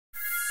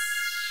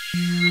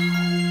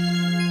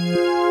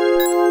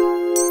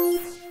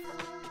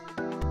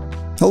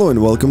Hello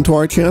and welcome to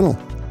our channel.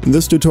 In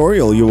this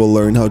tutorial you will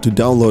learn how to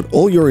download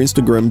all your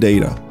Instagram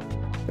data.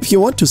 If you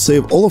want to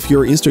save all of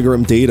your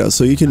Instagram data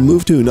so you can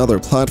move to another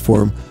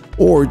platform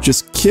or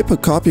just keep a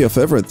copy of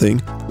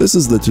everything, this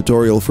is the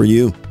tutorial for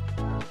you.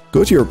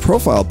 Go to your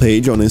profile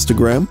page on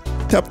Instagram,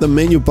 tap the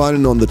menu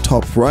button on the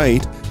top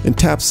right and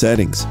tap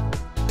Settings.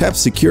 Tap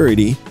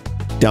Security,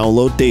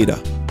 Download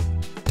Data.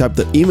 Tap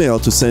the email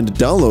to send a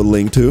download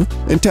link to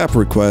and tap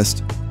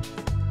Request.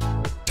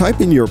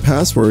 Type in your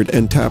password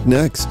and tap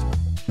Next.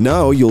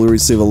 Now you'll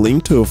receive a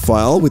link to a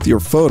file with your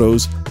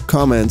photos,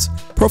 comments,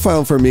 profile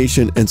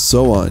information, and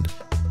so on.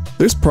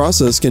 This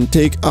process can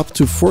take up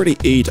to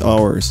 48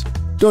 hours.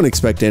 Don't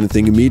expect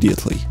anything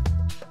immediately.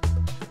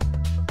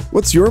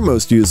 What's your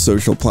most used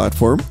social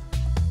platform?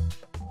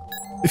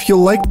 If you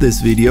liked this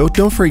video,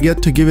 don't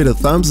forget to give it a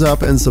thumbs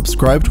up and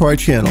subscribe to our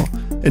channel.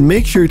 And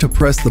make sure to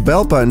press the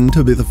bell button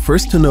to be the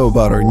first to know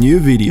about our new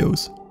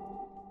videos.